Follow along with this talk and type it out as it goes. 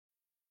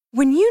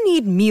When you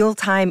need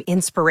mealtime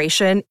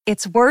inspiration,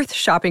 it's worth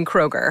shopping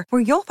Kroger,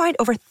 where you'll find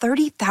over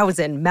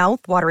 30,000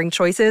 mouth-watering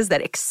choices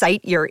that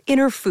excite your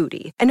inner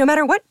foodie. And no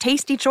matter what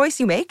tasty choice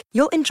you make,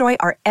 you'll enjoy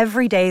our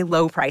everyday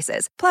low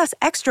prices, plus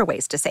extra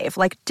ways to save,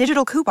 like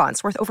digital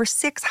coupons worth over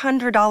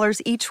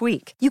 $600 each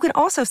week. You can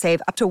also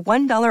save up to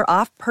 $1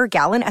 off per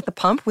gallon at the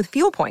pump with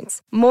fuel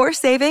points. More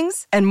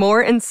savings and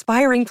more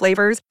inspiring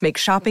flavors make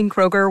shopping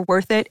Kroger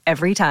worth it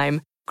every time.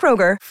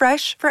 Kroger,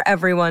 fresh for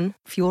everyone.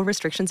 Fuel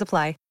restrictions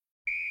apply.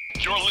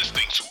 You're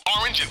listening to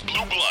Orange and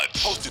Blue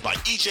Bloods, hosted by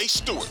EJ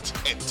Stewart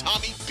and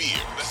Tommy Beer.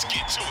 Let's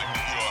get to it,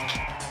 New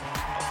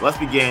York. Let's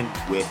begin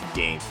with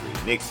Game 3.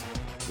 The Knicks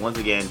once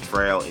again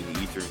trail in the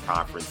Eastern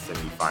Conference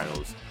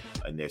semifinals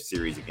in their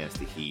series against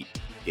the Heat,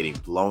 getting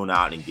blown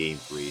out in Game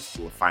 3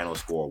 to a final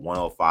score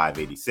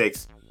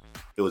 105-86.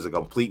 It was a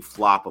complete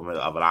flop of an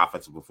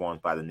offensive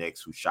performance by the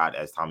Knicks, who shot,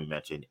 as Tommy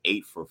mentioned,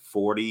 8 for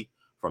 40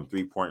 from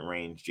three-point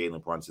range.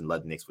 Jalen Brunson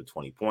led the Knicks with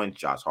 20 points.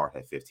 Josh Hart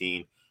had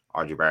 15.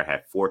 RJ Barrett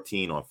had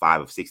 14 on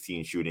 5 of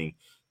 16 shooting.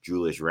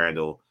 Julius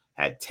Randle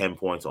had 10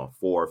 points on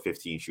 4 of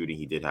 15 shooting.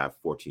 He did have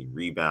 14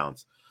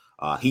 rebounds.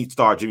 Heat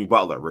star Jimmy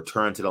Butler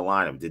returned to the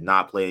lineup. Did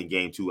not play in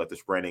Game 2 after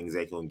spraining his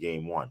ankle in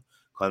Game 1.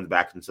 Comes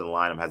back into the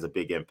lineup, has a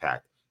big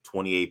impact.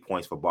 28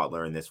 points for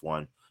Butler in this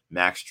one.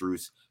 Max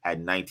Strus had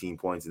 19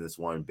 points in this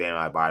one. Bam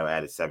Adebayo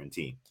added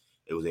 17.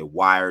 It was a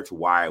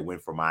wire-to-wire win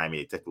for Miami.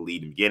 They took the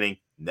lead in the beginning,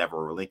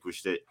 never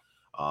relinquished it.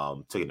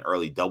 Took an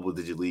early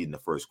double-digit lead in the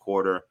first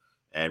quarter,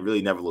 and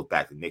really never looked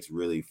back. The Knicks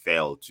really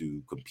failed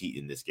to compete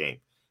in this game.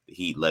 The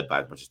Heat led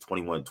by as much as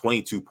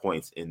 22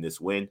 points in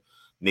this win.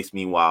 Knicks,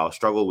 meanwhile,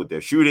 struggled with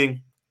their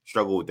shooting,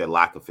 struggled with their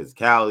lack of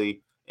physicality,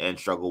 and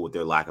struggled with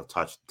their lack of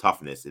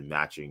toughness in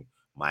matching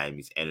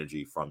Miami's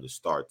energy from the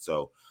start.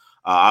 So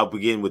I'll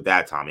begin with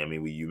that, Tommy. I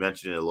mean, you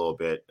mentioned it a little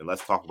bit, and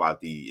let's talk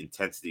about the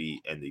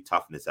intensity and the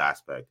toughness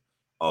aspect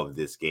of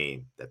this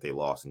game that they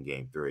lost in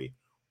Game 3.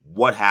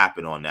 What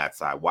happened on that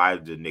side? Why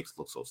did the Knicks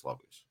look so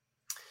sluggish?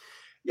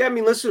 Yeah, I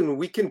mean, listen,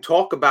 we can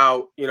talk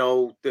about,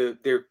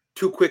 they're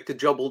too quick to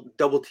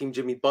double team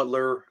Jimmy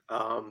Butler,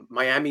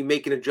 Miami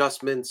making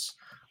adjustments,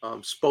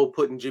 Spo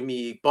putting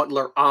Jimmy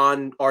Butler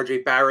on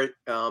RJ Barrett,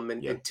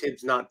 and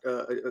Tibbs not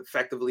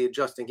effectively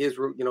adjusting his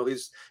route.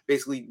 He's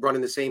basically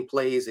running the same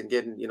plays and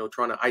getting,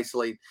 trying to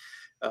isolate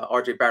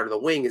RJ Barrett to the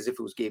wing as if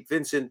it was Gabe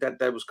Vincent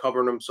that was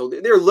covering him. So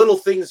there are little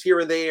things here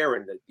and there,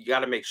 and you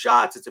got to make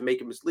shots. It's a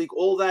make a mistake.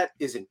 All that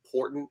is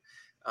important.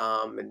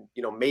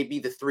 Maybe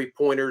the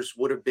 3-pointers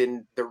would have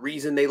been the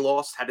reason they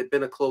lost had it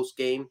been a close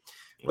game.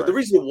 But the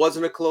reason it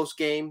wasn't a close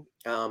game,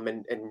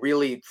 and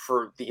really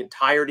for the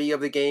entirety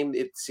of the game,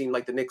 it seemed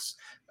like the Knicks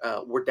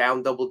were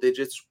down double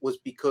digits, was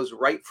because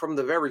right from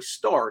the very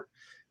start,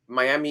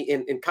 Miami,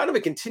 in kind of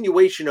a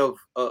continuation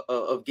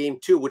of Game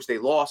 2, which they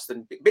lost,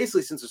 and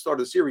basically since the start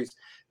of the series,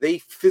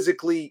 they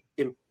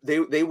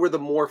were the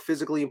more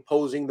physically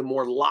imposing, the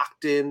more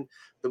locked in,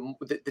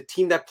 the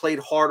team that played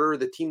harder,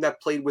 the team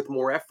that played with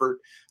more effort,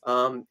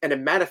 and it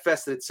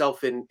manifested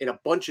itself in a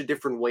bunch of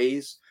different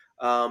ways.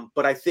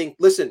 But I think,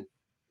 listen,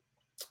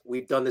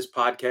 we've done this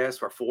podcast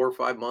for 4 or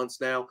 5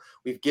 months now.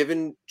 We've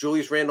given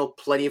Julius Randle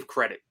plenty of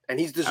credit, and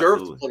he's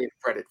deserved plenty of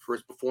credit for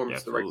his performance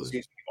in the regular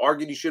season. We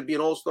argued he should be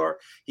an all-star.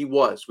 He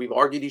was. We've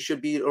argued he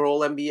should be an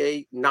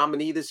all-NBA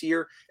nominee this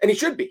year, and he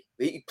should be.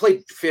 He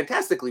played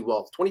fantastically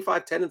well,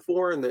 25, 10, and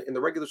 4 in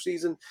the regular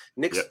season.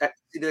 Knicks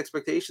exceeded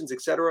expectations,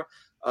 etc.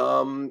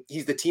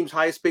 He's the team's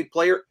highest-paid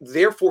player.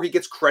 Therefore, he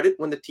gets credit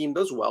when the team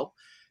does well,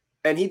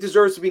 and he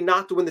deserves to be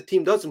knocked when the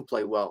team doesn't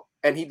play well,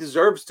 and he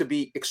deserves to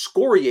be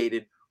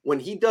excoriated when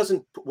he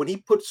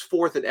puts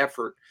forth an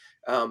effort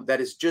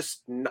that is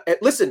just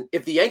listen,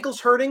 if the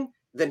ankle's hurting,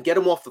 then get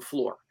him off the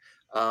floor.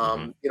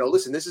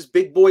 Listen, this is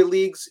big boy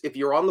leagues. If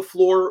you're on the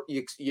floor,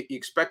 you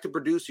expect to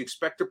produce, you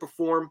expect to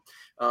perform.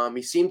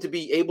 He seemed to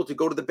be able to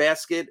go to the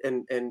basket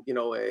and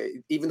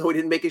even though he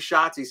didn't make his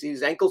shots,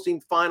 his ankle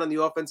seemed fine on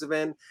the offensive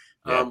end.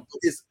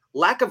 His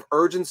lack of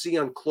urgency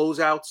on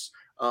closeouts,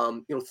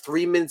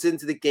 3 minutes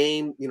into the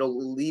game,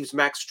 leaves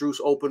Max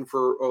Strus open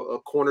for a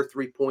corner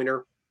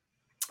 3-pointer.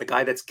 A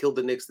guy that's killed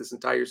the Knicks this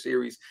entire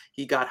series.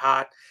 He got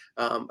hot.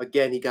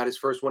 Again, he got his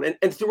first one.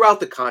 And throughout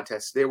the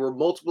contest, there were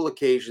multiple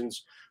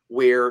occasions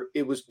where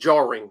it was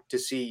jarring to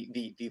see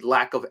the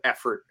lack of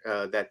effort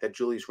that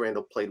Julius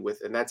Randle played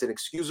with. And that's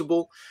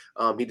inexcusable.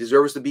 He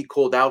deserves to be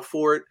called out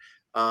for it.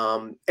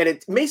 And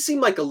it may seem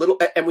like a little,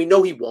 and we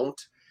know he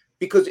won't,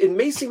 because it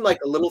may seem like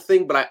a little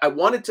thing, but I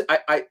wanted to,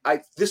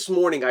 I this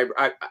morning,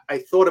 I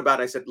thought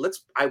about it. I said,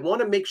 I want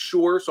to make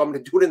sure, so I'm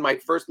going to do it in my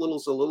first little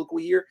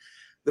soliloquy here.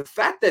 The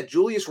fact that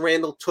Julius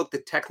Randle took the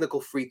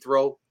technical free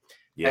throw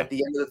at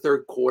the end of the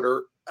third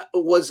quarter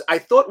I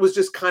thought was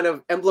just kind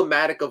of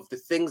emblematic of the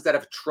things that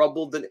have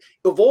troubled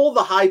of all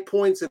the high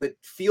points and the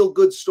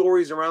feel-good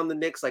stories around the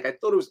Knicks. Like, I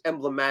thought it was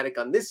emblematic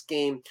on this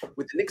game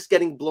with the Knicks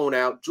getting blown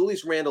out,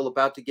 Julius Randle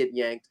about to get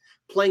yanked,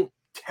 playing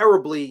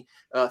terribly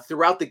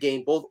throughout the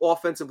game, both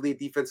offensively and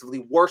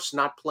defensively, worse,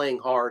 not playing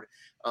hard.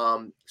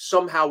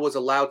 somehow was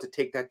allowed to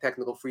take that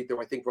technical free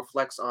throw, I think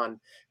reflects on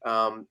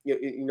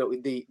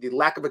the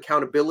lack of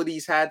accountability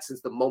he's had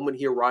since the moment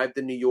he arrived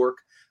in New York.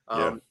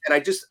 Yeah.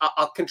 And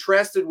I'll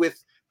contrast it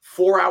with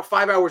 5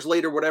 hours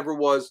later, whatever it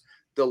was,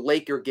 the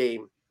Laker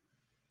game,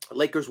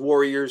 Lakers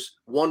Warriors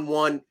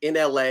 1-1 in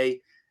LA,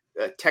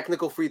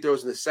 technical free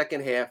throws in the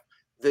second half.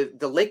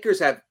 The Lakers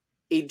have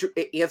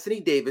Anthony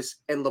Davis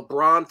and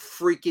LeBron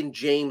freaking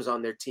James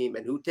on their team.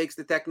 And who takes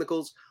the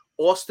technicals?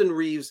 Austin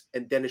Reeves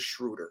and Dennis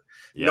Schroeder.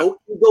 Yep. No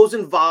egos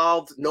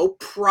involved, no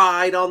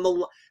pride on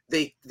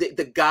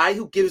the guy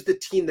who gives the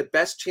team the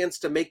best chance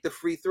to make the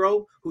free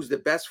throw, who's the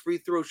best free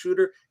throw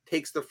shooter,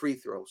 takes the free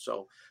throw.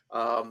 So,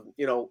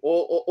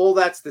 all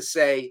that's to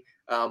say,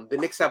 the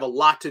Knicks have a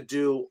lot to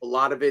do. A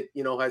lot of it,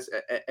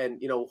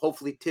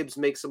 hopefully Tibbs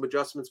makes some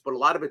adjustments, but a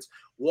lot of it's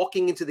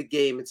walking into the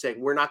game and saying,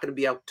 we're not going to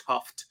be out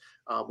toughed.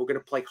 We're going to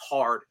play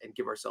hard and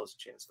give ourselves a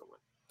chance to win.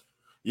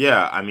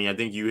 Yeah, I mean, I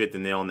think you hit the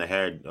nail on the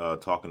head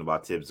talking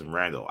about Tibbs and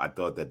Randall. I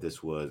thought that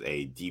this was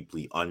a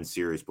deeply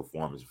unserious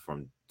performance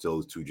from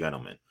those two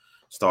gentlemen,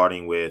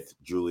 starting with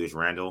Julius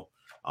Randle.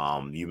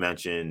 You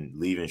mentioned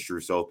leaving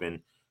Strus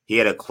open. He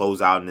had a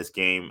closeout in this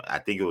game. I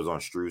think it was on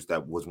Strus.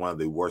 That was one of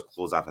the worst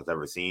closeouts I've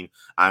ever seen.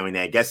 I mean,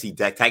 I guess he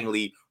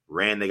technically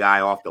ran the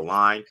guy off the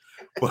line,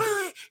 but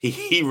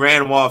he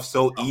ran him off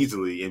so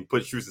easily and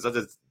put Strus in such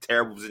a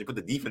terrible position, put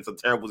the defense in a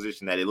terrible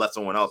position that it left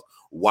someone else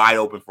wide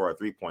open for a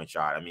 3-point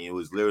shot. I mean, it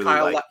was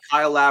literally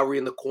Kyle Lowry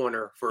in the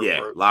corner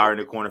Lowry in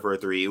the corner for a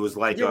 3. It was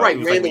like you're right.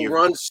 Randall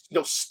runs,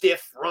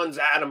 stiff, runs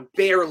at him,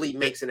 barely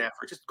makes an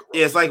effort. Just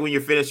it's like when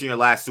you're finishing your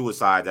last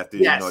suicides after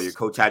your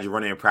coach had you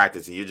running in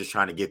practice and you're just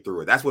trying to get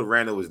through it. That's what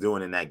Randall was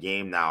doing in that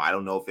game. Now I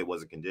don't know if it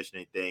was a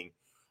conditioning thing,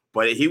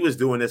 but he was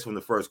doing this from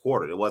the first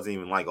quarter. It wasn't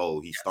even like,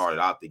 he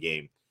started out the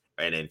game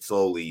and then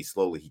slowly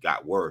he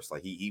got worse.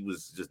 Like he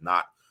was just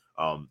not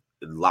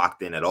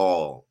locked in at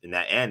all in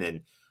that end.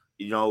 And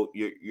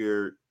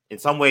you're in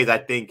some ways, I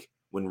think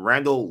when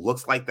Randall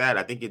looks like that,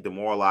 I think it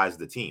demoralizes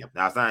the team.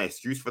 Now it's not an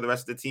excuse for the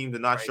rest of the team to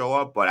not show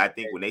up, but I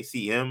think when they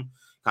see him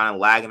kind of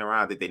lagging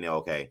around, I think they know,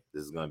 okay,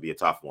 this is going to be a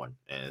tough one.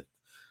 And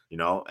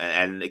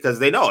and because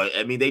they know,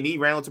 I mean, they need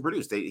Randall to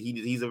produce.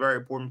 He's a very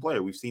important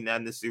player. We've seen that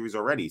in this series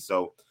already.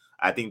 So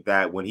I think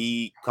that when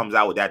he comes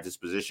out with that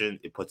disposition,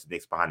 it puts the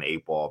Knicks behind the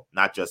 8 ball,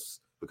 not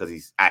just because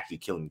he's actually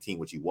killing the team,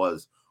 which he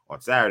was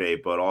on Saturday,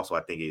 but also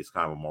I think it's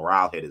kind of a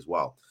morale hit as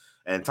well.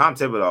 And Tom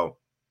Thibodeau,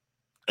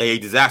 a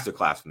disaster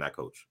class from that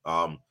coach.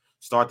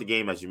 Start the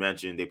game, as you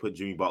mentioned, they put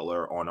Jimmy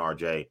Butler on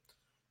RJ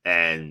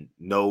and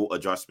no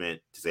adjustment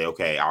to say,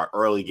 okay, our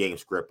early game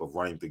script of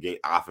running the game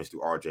offense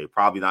through RJ,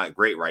 probably not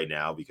great right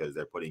now because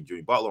they're putting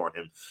Jimmy Butler on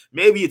him.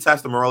 Maybe you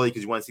test him early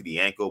because you want to see the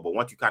ankle, but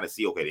once you kind of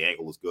see, okay, the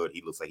ankle looks good,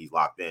 he looks like he's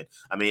locked in.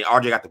 I mean,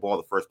 RJ got the ball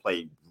the first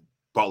play,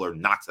 Butler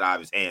knocks it out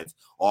of his hands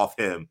off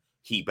him,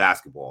 Heat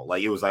basketball.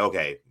 Like, it was like,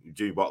 okay,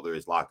 Jimmy Butler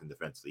is locked in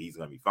defensively. He's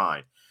going to be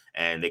fine.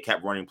 And they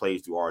kept running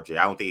plays through RJ.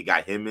 I don't think it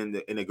got him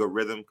in a good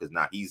rhythm because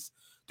now he's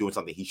doing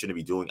something he shouldn't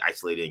be doing,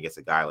 isolated against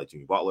a guy like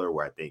Jimmy Butler,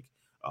 where I think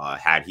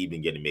had he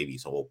been getting maybe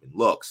some open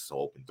looks, some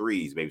open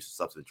threes, maybe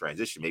some substantive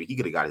transition, maybe he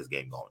could have got his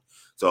game going.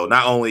 So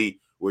not only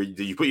did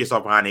you put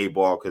yourself behind the 8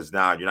 ball because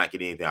now you're not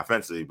getting anything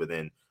offensively, but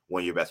then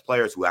one of your best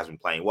players who has been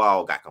playing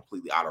well got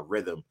completely out of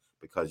rhythm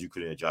because you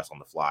couldn't adjust on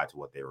the fly to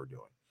what they were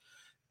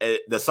doing.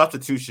 The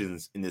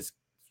substitutions in this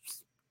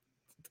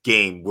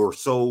game were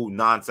so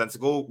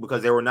nonsensical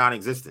because they were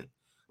non-existent.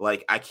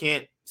 Like, I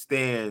can't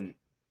stand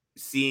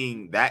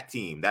seeing that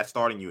team, that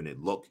starting unit,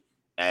 look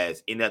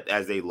as inept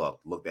as they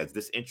looked as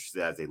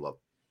disinterested as they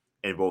looked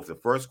in both the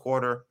first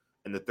quarter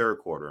and the third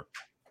quarter,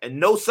 and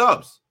no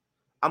subs.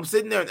 I'm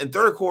sitting there in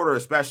third quarter,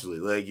 especially,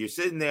 like, you're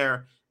sitting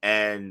there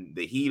and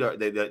the Heat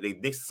the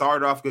Knicks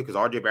started off good because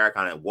RJ Barrett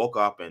kind of woke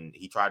up and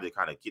he tried to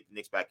kind of get the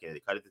Knicks back in. They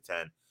cut it to 10,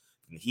 and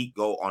the Heat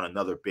go on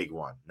another big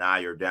run. Now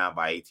you're down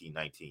by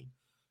 18-19.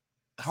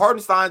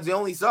 Hardenstein's the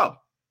only sub.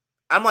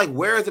 I'm like,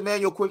 where is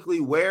Emmanuel Quickly?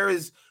 Where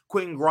is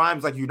Quentin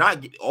Grimes? Like,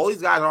 all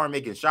these guys aren't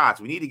making shots.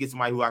 We need to get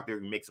somebody who out there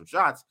can make some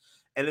shots.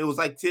 And it was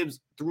like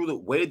Tibbs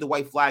waved the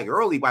white flag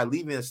early by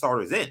leaving the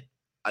starters in.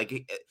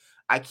 Like,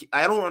 I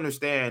don't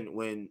understand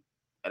when,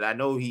 and I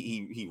know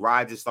he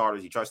rides his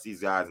starters, he trusts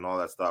these guys and all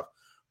that stuff,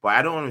 but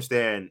I don't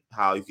understand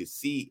how you could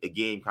see a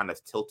game kind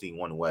of tilting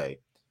one way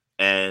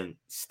and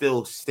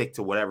still stick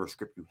to whatever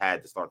script you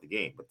had to start the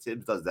game. But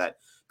Tibbs does that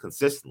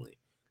consistently.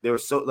 There were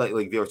so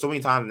many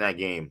times in that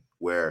game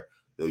where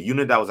the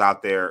unit that was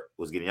out there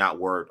was getting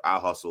outworked,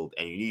 out hustled,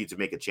 and you needed to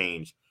make a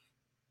change.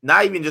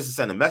 Not even just to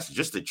send a message,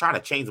 just to try to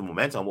change the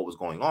momentum of what was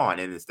going on.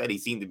 And instead, he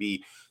seemed to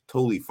be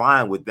totally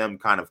fine with them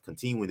kind of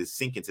continuing to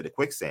sink into the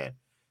quicksand.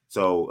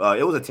 So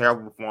it was a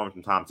terrible performance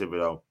from Tom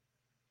Thibodeau.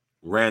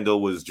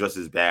 Randall was just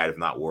as bad, if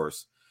not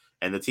worse.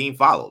 And the team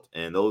followed.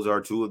 And those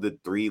are two of the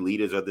 3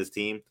 leaders of this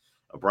team.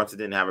 Brunson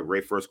didn't have a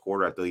great first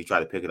quarter. I thought he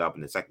tried to pick it up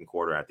in the second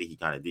quarter. I think he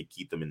kind of did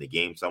keep them in the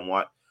game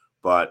somewhat.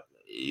 But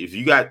if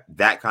you got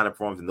that kind of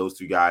performance in those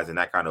 2 guys and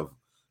that kind of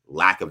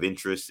lack of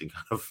interest in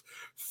kind of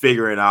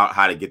figuring out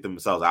how to get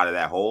themselves out of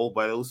that hole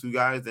by those 2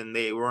 guys, then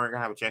they weren't going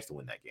to have a chance to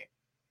win that game.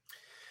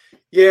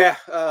 Yeah,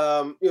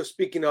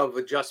 speaking of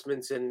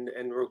adjustments and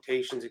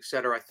rotations, et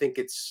cetera, I think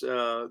it's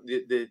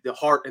the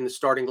heart and the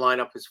starting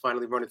lineup has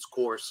finally run its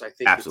course. I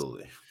think it's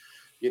Absolutely.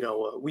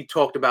 we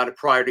talked about it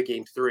prior to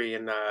Game 3,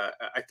 and I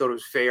thought it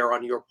was fair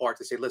on your part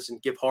to say, listen,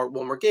 give Hart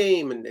one more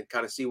game and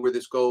kind of see where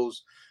this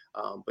goes.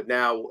 But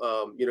now,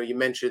 you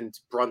mentioned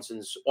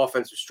Brunson's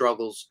offensive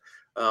struggles.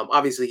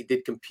 Obviously, he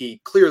did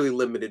compete, clearly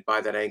limited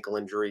by that ankle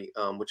injury,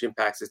 which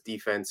impacts his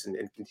defense and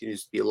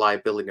continues to be a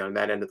liability on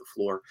that end of the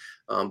floor.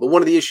 But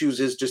one of the issues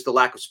is just the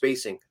lack of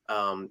spacing,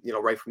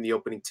 right from the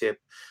opening tip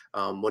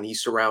when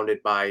he's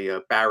surrounded by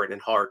Barrett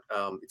and Hart.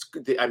 It's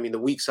good. I mean, the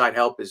weak side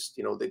help is,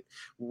 the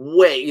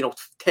way,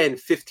 10,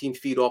 15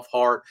 feet off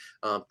Hart,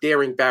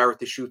 daring Barrett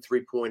to shoot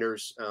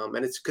 3-pointers.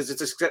 And it's because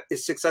it's a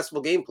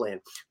successful game plan.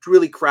 It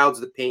really crowds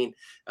the paint.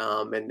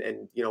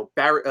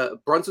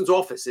 Barrett, Brunson's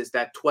office is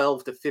that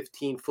 12 to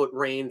 15-foot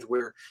range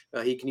where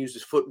he can use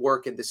his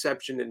footwork and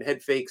deception and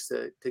head fakes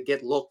to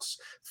get looks,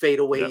 Yep.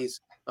 fadeaways,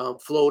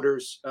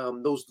 floaters.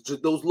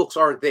 Those looks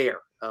aren't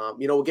there.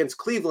 Against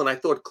Cleveland, I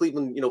thought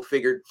Cleveland,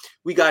 figured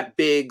we got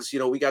bigs,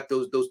 we got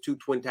those two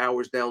twin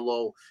towers down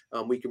low.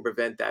 We can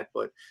prevent that,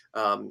 but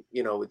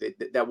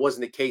that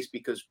wasn't the case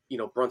because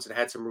Brunson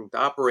had some room to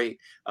operate.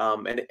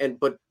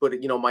 But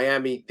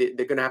Miami,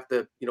 they're going to have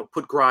to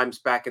put Grimes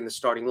back in the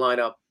starting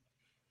lineup.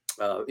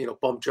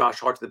 Bump Josh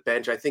Hart to the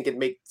bench. I think it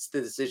makes the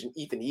decision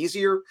even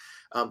easier,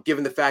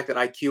 given the fact that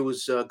IQ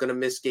is going to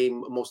miss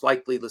game, most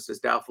likely listed as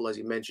doubtful, as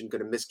you mentioned,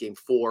 going to miss game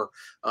 4,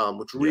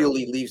 which Yeah.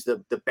 really leaves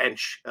the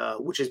bench,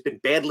 which has been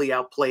badly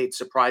outplayed,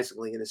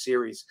 surprisingly, in the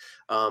series,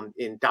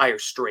 in dire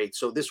straits.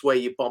 So this way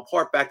you bump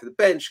Hart back to the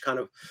bench, kind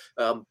of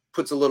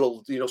puts a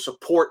little,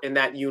 support in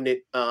that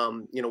unit,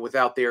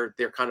 without their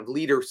kind of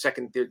leader,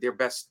 their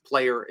best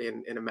player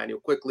in Emmanuel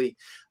Quickly.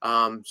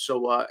 And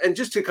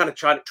just to kind of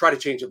try to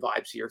change the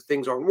vibes here.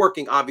 Things aren't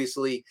working,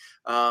 obviously.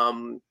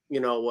 Again,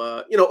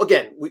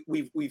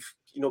 we've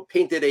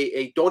painted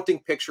a daunting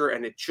picture,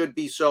 and it should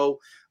be so.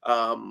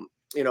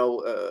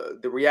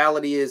 The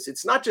reality is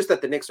it's not just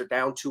that the Knicks are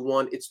down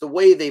 2-1. It's the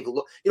way they've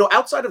looked,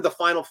 outside of the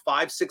final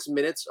 5-6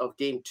 minutes of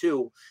game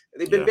 2,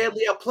 they've been Yeah.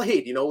 badly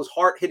outplayed. It was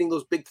Hart hitting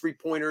those big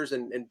 3-pointers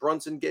and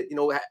Brunson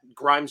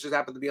Grimes just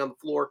happened to be on the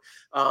floor,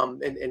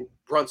 and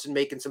Brunson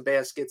making some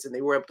baskets, and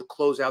they were able to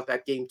close out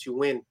that game 2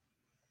 win.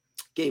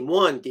 Game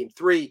 1, game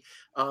 3,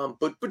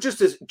 but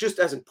just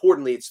as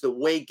importantly, it's the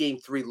way game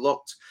 3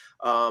 looked.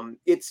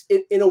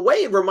 In a way,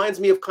 it reminds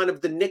me of kind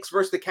of the Knicks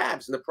versus the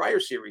Cavs in the prior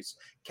series.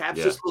 Cavs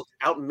Yeah. just looked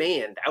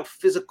outmanned, out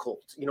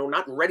physical,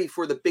 not ready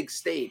for the big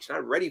stage,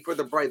 not ready for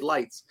the bright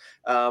lights.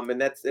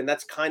 And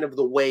that's kind of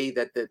the way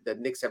that the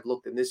Knicks have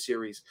looked in this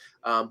series.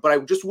 But I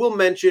just will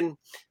mention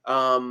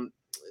the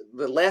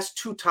last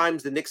 2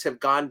 times the Knicks have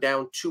gone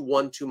down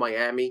 2-1 to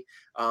Miami,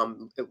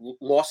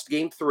 lost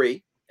game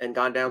 3 and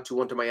gone down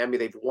 2-1 to Miami.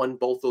 They've won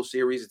both those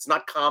series. It's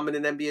not common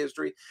in NBA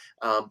history,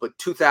 but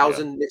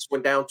 2000, Knicks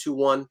went down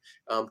 2-1,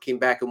 came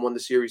back and won the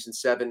series in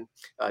 7.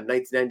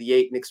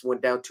 1998, Knicks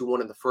went down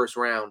 2-1 in the first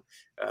round,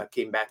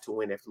 came back to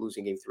win after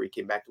losing game 3,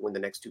 came back to win the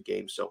next 2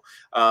 games. So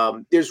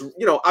there's,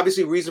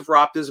 obviously reason for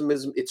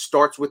optimism. It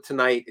starts with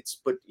tonight.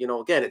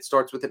 Again, it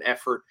starts with an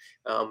effort.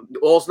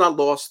 All's not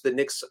lost. The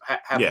Knicks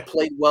have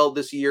played well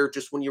this year,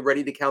 just when you're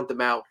ready to count them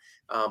out.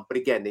 But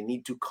again, they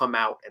need to come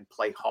out and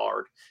play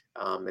hard.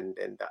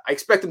 And I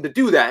expect them to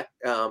do that.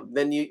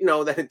 Then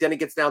then it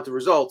gets down to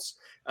results,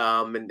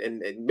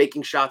 and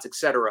making shots,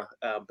 etc.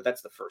 But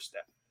that's the first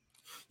step.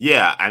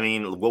 Yeah, I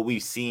mean, what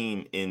we've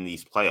seen in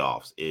these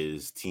playoffs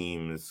is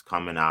teams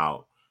coming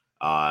out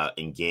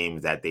in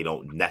games that they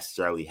don't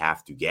necessarily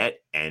have to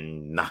get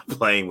and not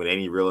playing with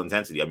any real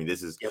intensity. I mean,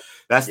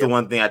 that's the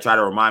one thing I try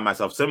to remind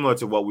myself, similar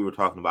to what we were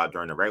talking about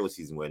during the regular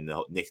season when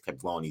the Knicks kept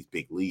blowing these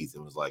big leads.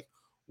 It was like,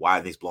 why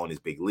are they blowing these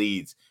big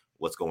leads?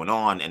 What's going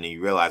on? And then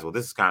you realize, well,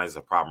 this is kind of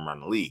a problem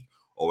around the league.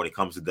 Or when it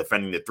comes to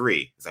defending the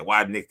 3, it's like,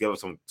 why did Knicks give up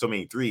so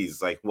many threes?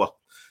 It's like, well,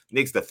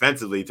 Knicks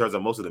defensively, in terms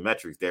of most of the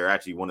metrics, they're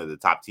actually one of the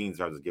top teams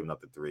in terms of giving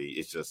up the 3.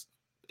 It's just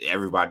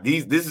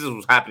everybody. This is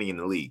what's happening in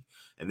the league.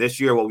 And this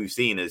year, what we've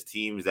seen is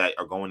teams that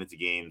are going into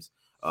games,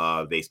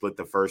 they split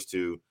the first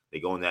 2,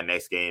 they go in that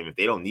next game. If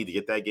they don't need to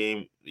get that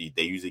game,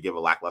 they usually give a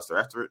lackluster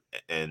effort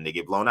and they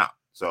get blown out.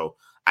 So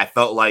I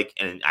felt like,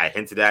 and I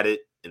hinted at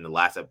it in the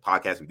last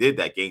podcast we did,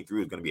 that game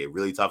 3 is going to be a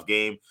really tough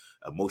game,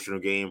 emotional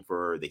game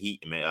for the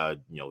Heat.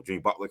 Jimmy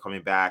Butler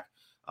coming back,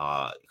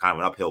 kind of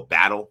an uphill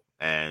battle.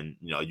 And,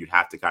 you'd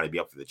have to kind of be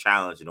up for the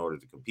challenge in order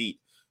to compete.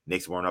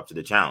 Knicks weren't up to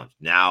the challenge.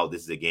 Now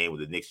this is a game where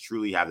the Knicks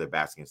truly have their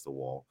backs against the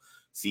wall.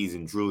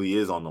 Season truly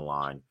is on the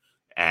line.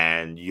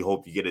 And you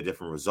hope you get a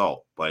different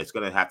result. But it's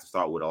going to have to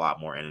start with a lot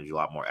more energy, a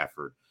lot more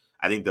effort.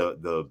 I think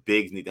the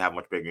bigs need to have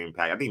much bigger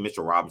impact. I think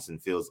Mitchell Robinson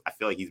I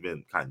feel like he's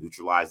been kind of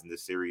neutralized in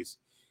this series.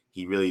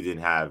 He really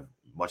didn't have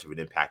much of an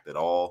impact at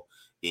all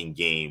in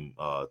game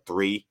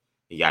 3.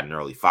 He got in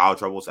early foul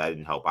trouble, so that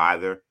didn't help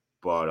either.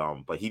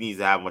 But he needs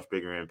to have a much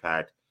bigger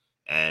impact.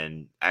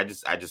 And I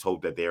just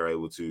hope that they're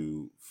able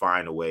to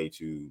find a way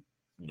to,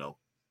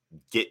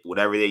 get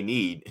whatever they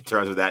need in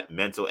terms of that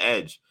mental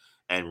edge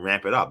and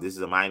ramp it up. This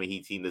is a Miami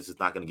Heat team. This is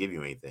not going to give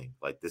you anything.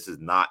 Like, this is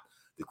not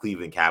the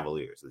Cleveland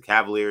Cavaliers. The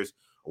Cavaliers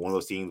are one of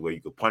those teams where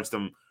you could punch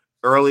them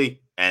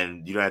early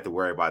and you don't have to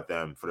worry about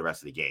them for the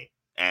rest of the game.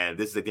 And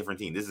this is a different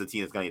team. This is a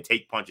team that's going to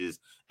take punches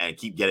and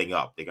keep getting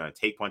up. They're going to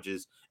take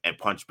punches and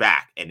punch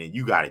back, and then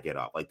you got to get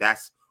up. Like,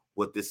 that's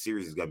what this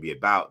series is going to be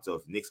about. So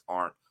if Knicks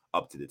aren't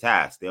up to the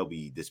task, they'll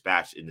be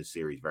dispatched in the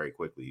series very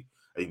quickly.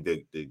 I think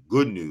the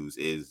good news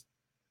is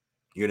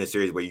you're in a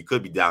series where you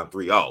could be down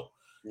 3-0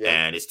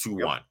 and it's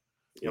 2-1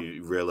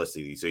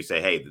 realistically. So you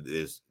say, hey,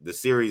 the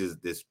series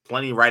there's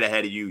plenty right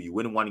ahead of you. You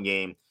win one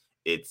game.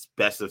 It's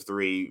best of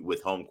 3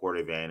 with home court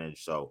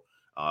advantage. So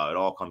it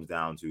all comes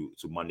down to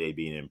Monday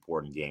being an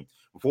important game.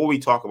 Before we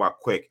talk about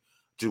quick,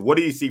 just what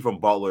do you see from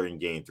Butler in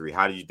game 3?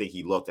 How did you think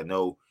he looked? I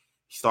know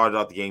he started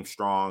out the game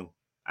strong.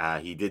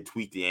 He did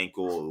tweak the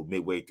ankle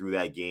midway through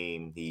that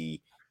game.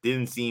 He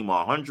didn't seem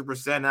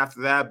 100%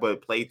 after that,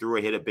 but played through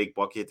it, hit a big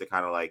bucket to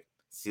kind of like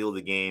seal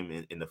the game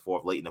late in the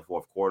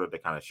fourth quarter to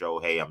kind of show,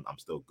 hey, I'm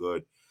still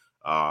good.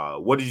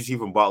 What did you see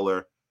from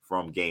Butler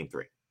from game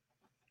 3?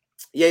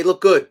 Yeah, he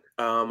looked good.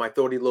 I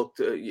thought he looked,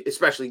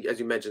 especially as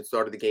you mentioned,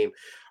 started the game.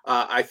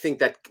 I think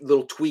that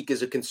little tweak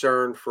is a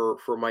concern for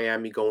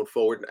Miami going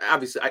forward.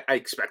 Obviously, I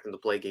expect him to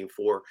play game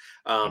 4.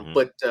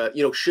 But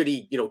should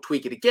he,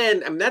 tweak it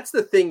again? I mean, that's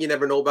the thing you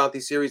never know about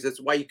these series.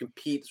 That's why you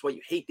compete. That's why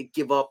you hate to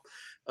give up,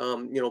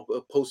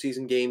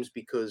 postseason games,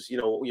 because,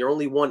 you're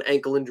only one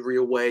ankle injury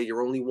away.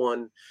 You're only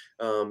one,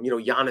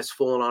 Giannis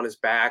falling on his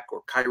back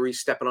or Kyrie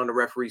stepping on the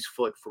referee's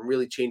foot from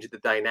really changing the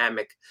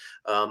dynamic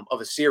of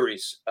a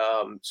series.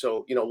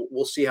 So,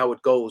 we'll see how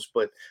it goes.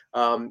 But,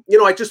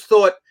 I just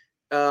thought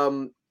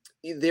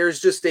there's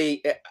just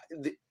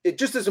it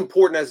just as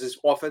important as his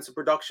offensive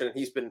production. And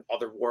he's been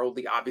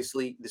otherworldly,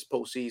 obviously, this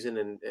postseason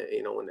and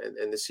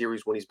the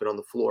series when he's been on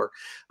the floor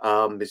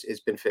has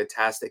been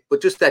fantastic.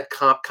 But just that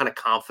kind of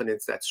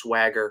confidence, that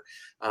swagger,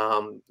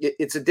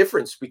 it's a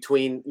difference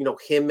between,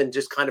 him and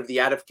just kind of the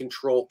out of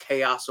control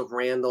chaos of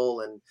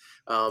Randall and,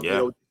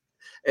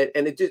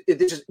 and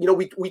it just,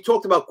 we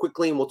talked about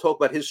quickly, and we'll talk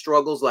about his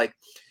struggles. Like,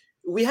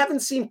 we haven't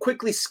seen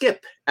Quickly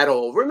skip at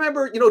all.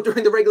 Remember,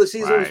 during the regular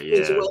season,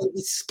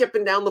 he's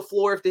skipping down the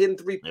floor after hitting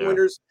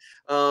 3-pointers.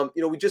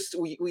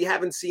 We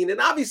haven't seen it.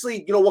 And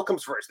obviously, what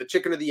comes first, the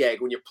chicken or the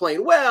egg? When you're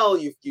playing well,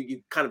 you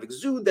kind of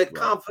exude that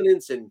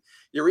confidence, and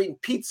you're eating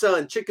pizza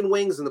and chicken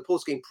wings in the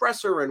post-game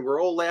presser, and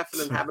we're all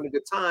laughing and having a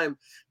good time.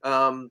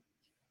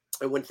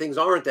 And when things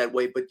aren't that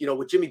way, but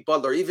with Jimmy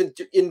Butler, even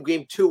in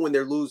game 2 when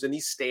they're losing,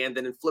 he's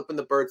standing and flipping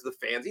the bird to the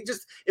fans. He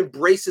just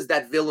embraces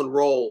that villain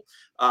role.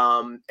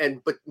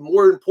 But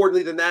more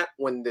importantly than that,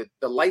 when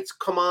the lights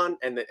come on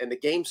and the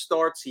game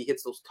starts, he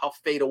hits those tough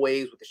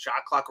fadeaways with the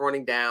shot clock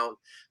running down.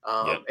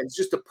 And it's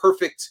just a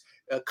perfect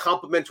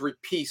complementary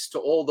piece to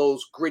all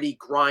those gritty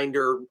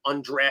grinder,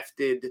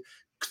 undrafted.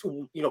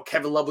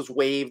 Kevin Love was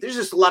waived. There's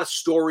just a lot of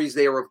stories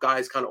there of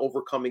guys kind of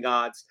overcoming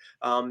odds,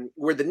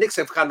 where the Knicks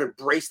have kind of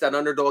embraced that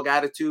underdog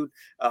attitude.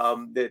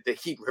 The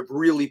Heat have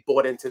really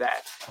bought into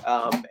that.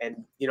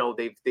 And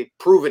they've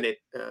proven it,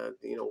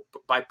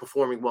 by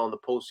performing well in the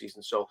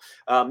postseason. So,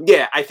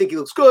 I think he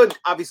looks good.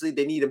 Obviously,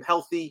 they need him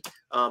healthy.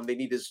 They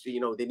need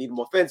they need him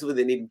offensively.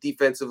 They need him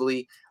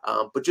defensively.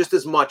 But just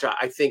as much,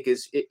 I think,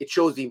 is it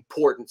shows the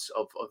importance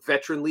of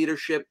veteran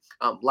leadership.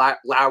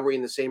 Lowry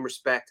in the same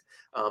respect.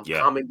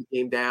 Calming the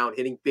game down,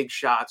 hitting big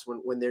shots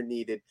when they're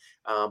needed,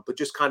 but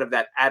just kind of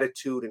that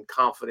attitude and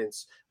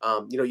confidence.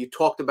 You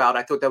talked about,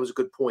 I thought that was a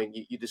good point.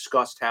 You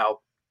discussed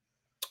how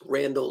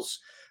Randall's,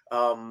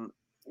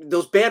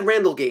 those bad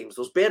Randall games,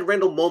 those bad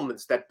Randall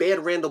moments, that bad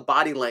Randall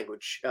body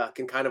language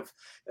can kind of,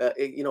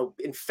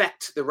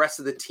 infect the rest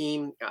of the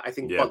team. I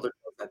think Butler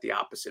does that the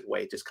opposite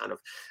way. It just kind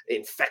of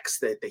infects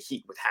the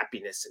Heat with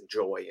happiness and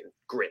joy and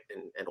grit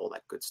and all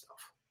that good stuff.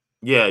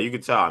 Yeah, you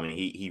could tell. I mean,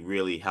 he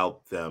really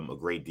helped them a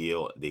great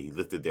deal. He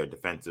lifted their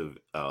defensive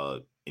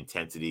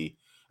intensity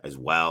as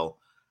well.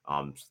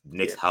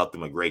 Knicks helped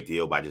them a great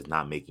deal by just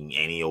not making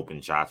any open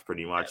shots,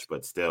 pretty much.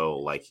 But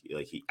still, I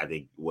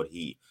think what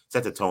he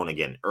set the tone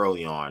again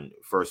early on.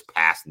 First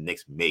pass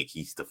Knicks make,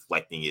 he's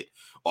deflecting it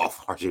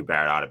off RJ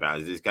Barrett out of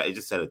bounds. It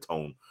just set a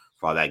tone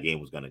for how that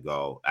game was going to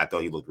go. I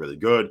thought he looked really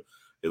good.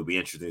 It would be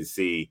interesting to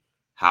see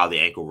how the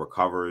ankle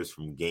recovers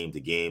from game to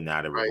game.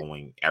 Now that we're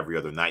going every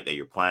other night that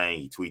you're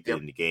playing. He tweaked it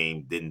in the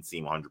game, didn't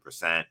seem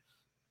 100%.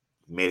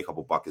 Made a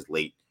couple buckets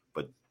late,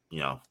 but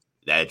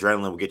that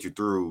adrenaline will get you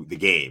through the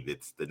game.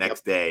 It's the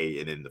next day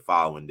and then the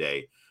following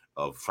day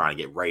of trying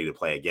to get ready to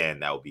play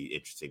again. That will be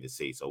interesting to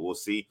see. So we'll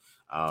see.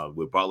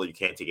 With Butler, you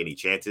can't take any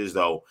chances,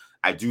 though.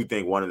 I do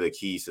think one of the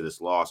keys to this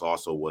loss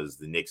also was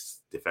the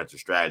Knicks' defensive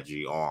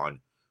strategy on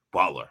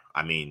Butler.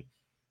 I mean,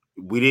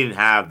 we didn't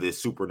have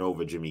this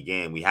supernova Jimmy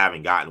game. We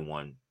haven't gotten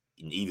one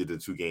in either of the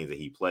 2 games that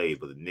he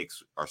played, but the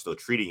Knicks are still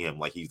treating him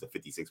like he's the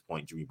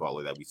 56-point Jimmy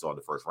Butler that we saw in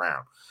the first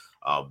round.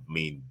 I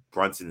mean,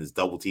 Brunson is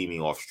double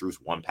teaming off Strus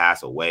one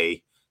pass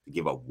away to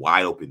give up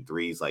wide open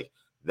threes. Like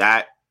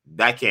that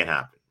can't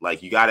happen.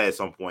 Like, you got to at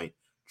some point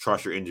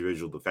trust your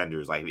individual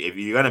defenders. Like, if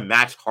you're going to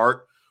match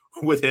Hart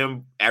with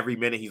him every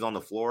minute he's on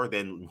the floor,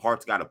 then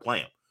Hart's got to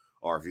play him.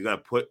 or if you're going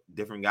to put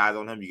different guys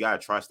on him, you got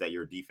to trust that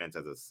your defense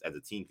as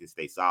a team can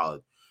stay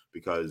solid,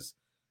 because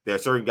there are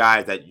certain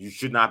guys that you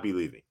should not be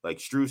leaving. Like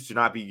Strus should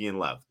not be getting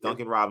left.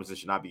 Duncan Robinson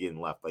should not be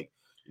getting left. Like,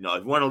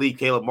 if you want to leave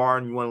Caleb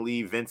Martin, you want to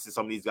leave Vince and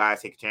some of these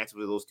guys, take a chance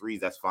with those threes,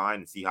 that's fine,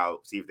 and see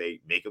if they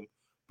make them.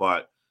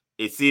 But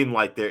it seemed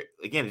like it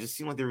just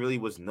seemed like there really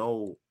was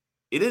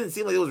it didn't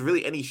seem like there was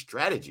really any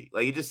strategy.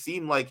 Like, it just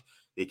seemed like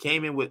they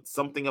came in with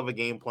something of a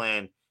game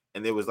plan,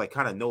 and there was like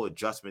kind of no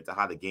adjustment to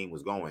how the game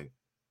was going.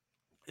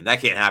 And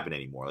that can't happen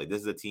anymore. Like,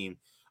 this is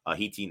a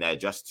Heat team that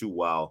adjusts too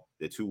well.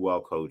 They're too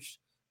well coached.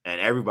 And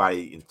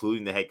everybody,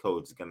 including the head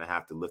coach, is going to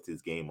have to lift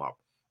his game up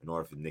in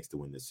order for the Knicks to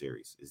win this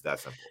series. It's that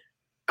simple.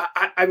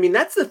 I mean,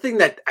 that's the thing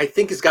that I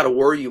think has got to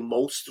worry you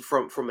most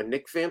from a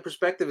Knicks fan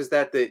perspective, is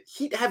that the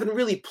Heat haven't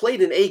really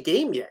played an A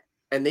game yet.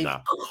 And they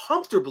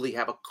comfortably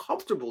have a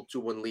comfortable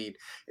 2-1 lead.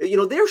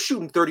 They're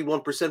shooting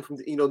 31% from,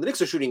 the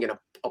Knicks are shooting an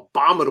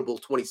abominable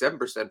 27%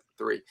 from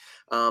three.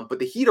 But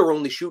the Heat are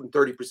only shooting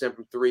 30%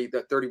 from three,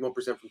 that 31%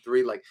 from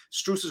three. Like,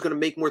 Strus is going to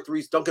make more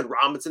threes. Duncan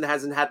Robinson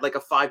hasn't had like a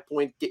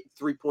 5-point,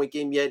 3-point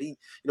game yet. He's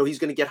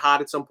going to get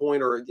hot at some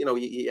point, or,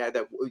 he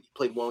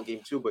played well in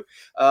game two. But,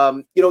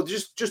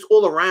 just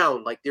all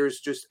around, like, there's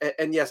just,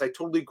 and yes, I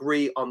totally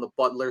agree on the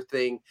Butler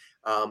thing.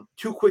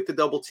 Too quick to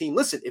double team.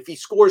 Listen, if he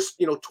scores,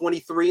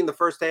 23 in the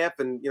first half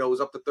and, was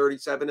up to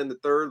 37 in the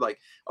third, like,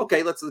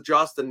 okay, let's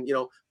adjust. And,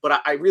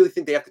 but I really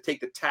think they have to take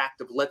the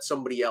tact of let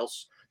somebody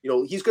else,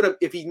 he's going to,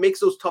 if he makes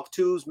those tough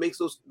twos, makes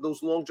those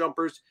long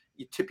jumpers,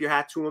 you tip your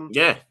hat to him.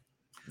 Yeah.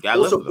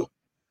 Also,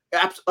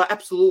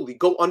 absolutely.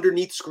 Go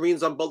underneath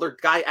screens on Butler.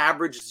 Guy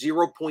averaged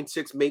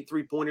 0.6 made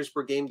 3-pointers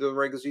per game during the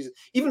regular season.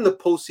 Even in the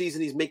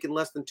postseason, he's making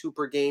less than 2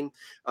 per game.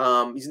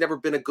 He's never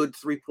been a good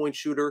 3-point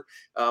shooter.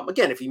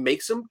 Again, if he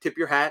makes them, tip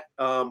your hat.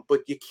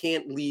 But you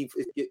can't leave,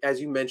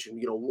 as you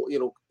mentioned,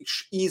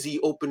 easy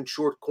open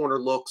short corner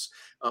looks.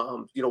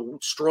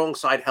 Strong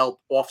side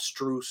help off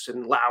Strus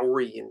and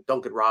Lowry and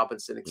Duncan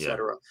Robinson,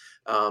 etc.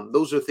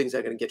 Those are things that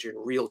are going to get you in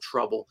real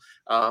trouble.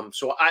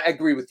 So I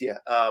agree with you.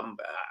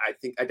 I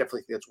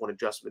definitely think that's one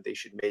adjustment they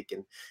should make.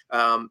 And,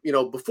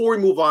 before we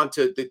move on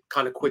to the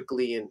kind of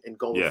quickly and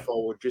going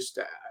forward, just,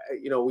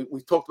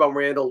 we've talked about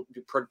Randall,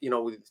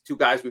 the two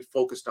guys we've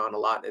focused on a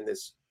lot in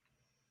this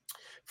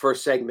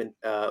first segment,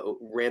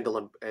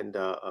 Randall and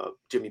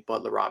Jimmy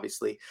Butler,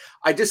 obviously.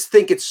 I just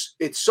think it's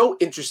so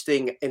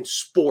interesting in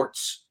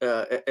sports,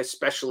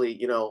 especially,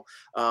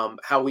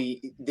 how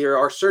there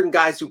are certain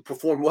guys who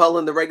perform well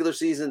in the regular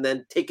season,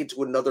 then take it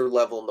to another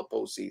level in the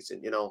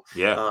postseason,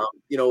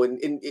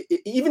 and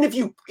even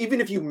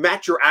if you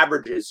match your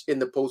averages in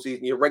the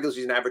postseason, your regular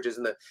season averages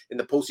in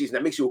the postseason,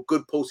 that makes you a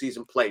good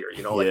postseason player,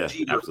 like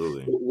Jeter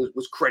absolutely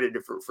was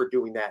credited for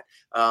doing that.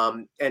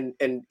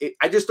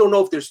 I just don't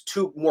know if there's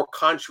two more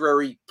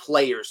contrary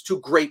players, two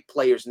great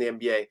players in the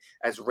NBA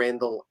as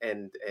Randall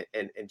and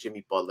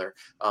Jimmy Butler.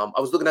 I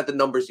was looking at the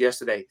numbers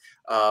yesterday.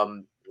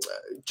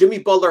 Jimmy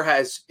Butler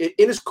has,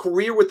 in his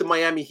career with the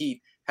Miami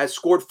Heat, has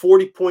scored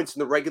 40 points in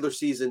the regular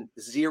season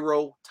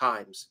 0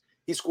 times.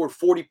 He scored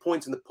 40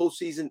 points in the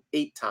postseason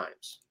 8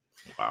 times.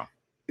 Wow.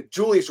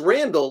 Julius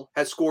Randle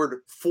has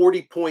scored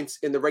 40 points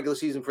in the regular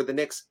season for the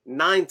Knicks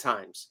 9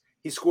 times.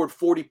 He scored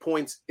 40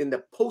 points in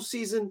the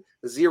postseason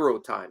 0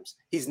 times.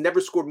 He's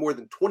never scored more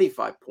than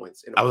 25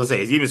 points. I was going to say,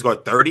 has he even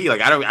scored 30?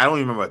 Like, I don't even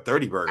remember a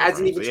 30 burger.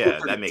 Hasn't even scored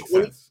 30. That makes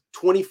sense.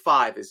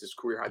 25 is his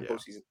career high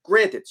postseason.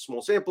 Granted,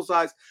 small sample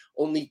size,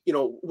 only,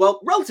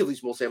 relatively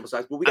small sample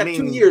size, but we got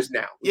 2 years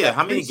now.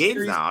 How many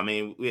games now? I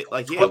mean, we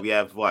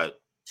have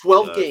what?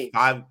 12 games.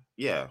 12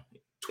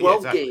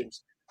 exactly.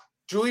 Games.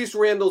 Julius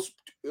Randle's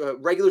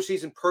regular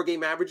season per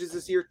game averages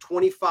this year,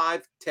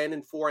 25, 10,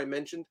 and 4, I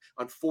mentioned,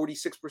 on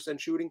 46%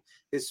 shooting.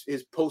 His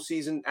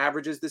postseason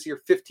averages this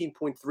year,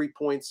 15.3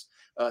 points,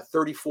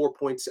 34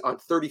 points on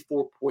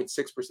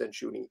 34.6%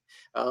 shooting,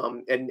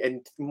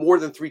 and more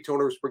than 3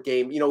 turnovers per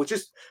game. It's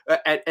just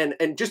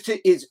and just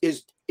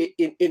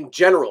in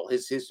general,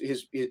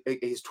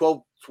 his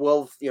 12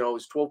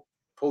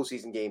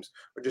 postseason games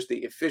are just the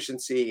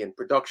efficiency and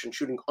production,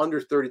 shooting under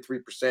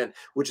 33%,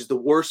 which is the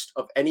worst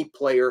of any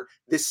player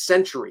this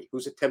century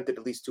who's attempted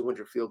at least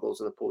 200 field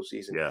goals in the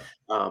postseason.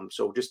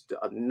 So just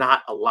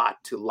not a lot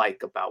to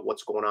like about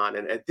what's going on.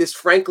 And at this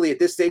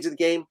stage of the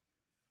game,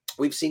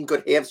 we've seen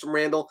good halves from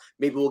Randall.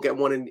 Maybe we'll get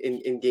one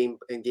in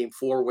game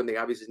 4 when they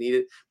obviously need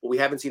it, but we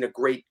haven't seen a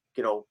great,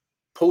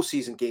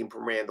 postseason game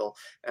from Randall.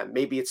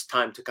 Maybe it's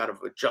time to kind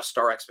of adjust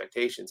our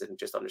expectations and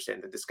just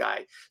understand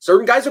that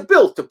certain guys are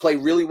built to play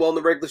really well in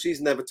the regular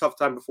season. They have a tough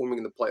time performing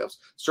in the playoffs.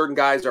 Certain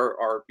guys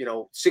are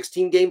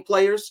 16 game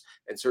players,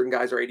 and certain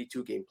guys are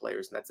 82 game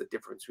players. And that's the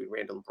difference between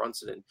Randall and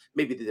Brunson, and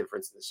maybe the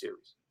difference in the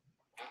series.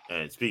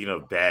 And speaking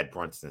of bad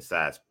Brunson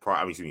stats,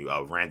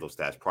 Randall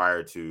stats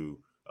prior to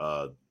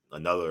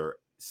another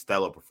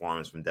stellar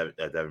performance from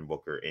Devin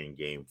Booker in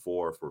game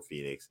 4 for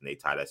Phoenix, and they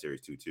tied that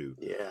series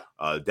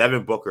 2-2.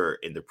 Devin Booker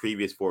in the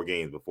previous 4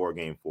 games before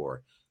game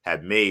 4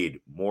 had made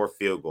more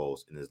field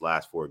goals in his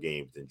last 4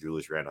 games than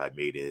Julius Randle had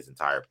made in his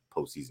entire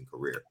postseason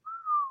career.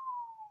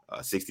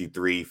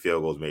 63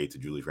 field goals made to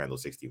Julius Randle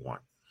 61.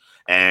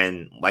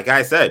 And like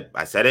I said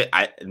it.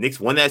 Knicks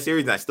won that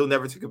series, and I still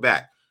never took it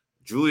back.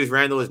 Julius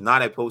Randle is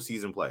not a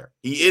postseason player.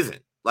 He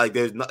isn't. Like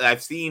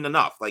I've seen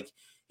enough. Like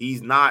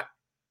he's not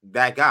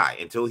that guy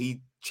until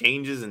he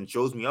changes and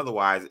shows me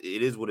otherwise.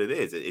 It is what it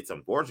is. It's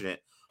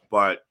unfortunate,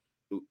 but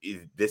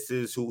this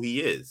is who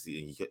he is.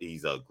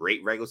 He's a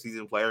great regular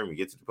season player. When we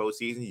get to the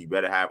postseason, you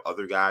better have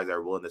other guys that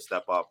are willing to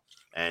step up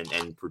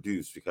and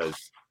produce,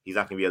 because he's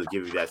not going to be able to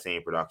give you that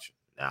same production.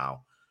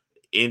 Now,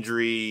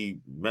 injury,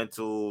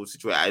 mental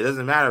situation, it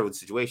doesn't matter what the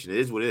situation. It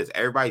is what it is.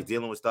 Everybody's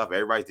dealing with stuff.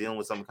 Everybody's dealing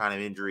with some kind of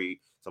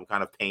injury, some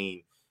kind of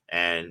pain,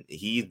 and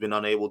he's been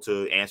unable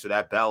to answer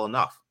that bell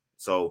enough.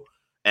 So,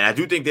 and I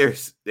do think there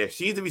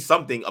seems to be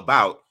something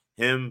about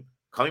him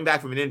coming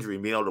back from an injury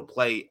and being able to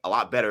play a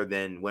lot better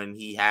than when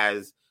he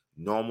has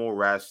normal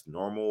rest,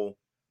 normal,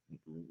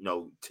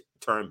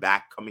 turn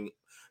back coming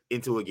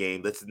into a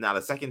game. This is now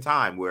the second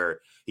time where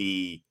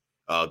he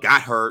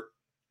got hurt,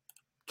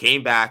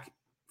 came back,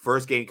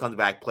 first game comes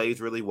back,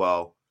 plays really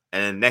well,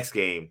 and then the next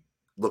game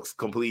looks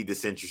completely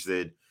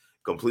disinterested,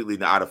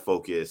 completely out of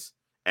focus,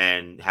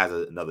 and has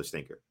another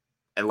stinker.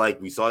 And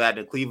like we saw that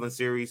in the Cleveland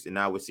series, and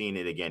now we're seeing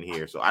it again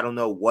here. So I don't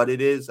know what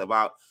it is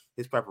about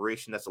his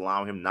preparation that's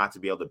allowing him not to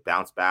be able to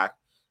bounce back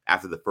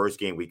after the first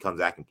game where he comes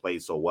back and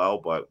plays so well.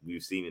 But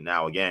we've seen it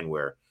now again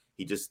where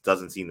he just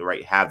doesn't seem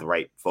to have the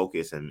right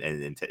focus and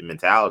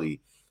mentality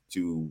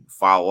to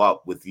follow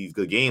up with these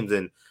good games.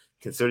 And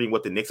considering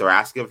what the Knicks are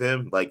asking of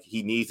him, like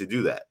he needs to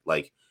do that.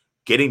 Like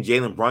getting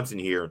Jalen Brunson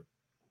here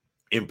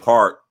in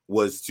part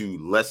was to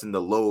lessen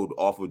the load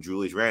off of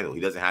Julius Randle. He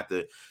doesn't have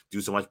to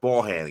do so much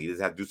ball handling. He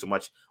doesn't have to do so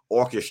much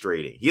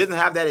orchestrating. He doesn't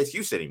have that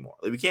excuse anymore.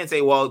 Like, we can't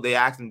say, well, they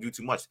asked him to do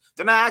too much.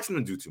 They're not asking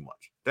him to do too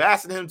much. They're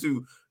asking him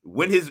to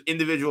win his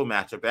individual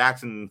matchup. They're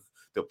asking him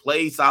to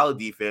play solid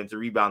defense, to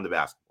rebound the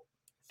basketball.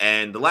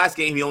 And the last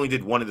game, he only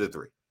did one of the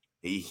three.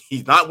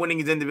 He's not winning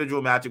his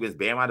individual matchup against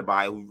Bam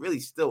Adebayo, who really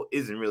still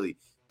isn't really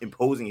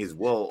imposing his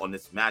will on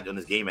this match, on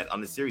this game,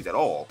 on this series at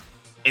all.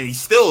 And he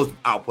still is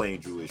outplaying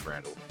Julius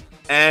Randle.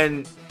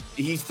 And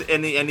he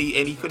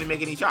couldn't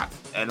make any shots,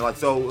 and like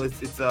so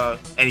it's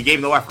and he gave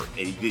no effort,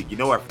 and he did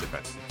no effort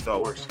defensively.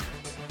 So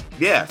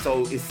yeah,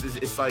 so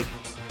it's like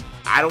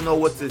I don't know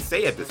what to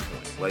say at this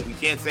point. Like we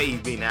can't say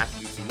he's being asked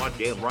to do too much.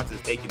 Jalen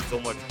Brunson's taking so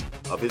much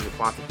of his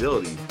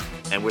responsibilities,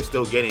 and we're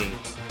still getting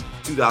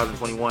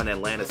 2021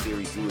 Atlanta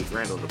series Julius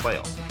Randle in the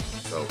playoffs.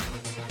 So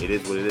it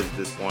is what it is at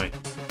this point.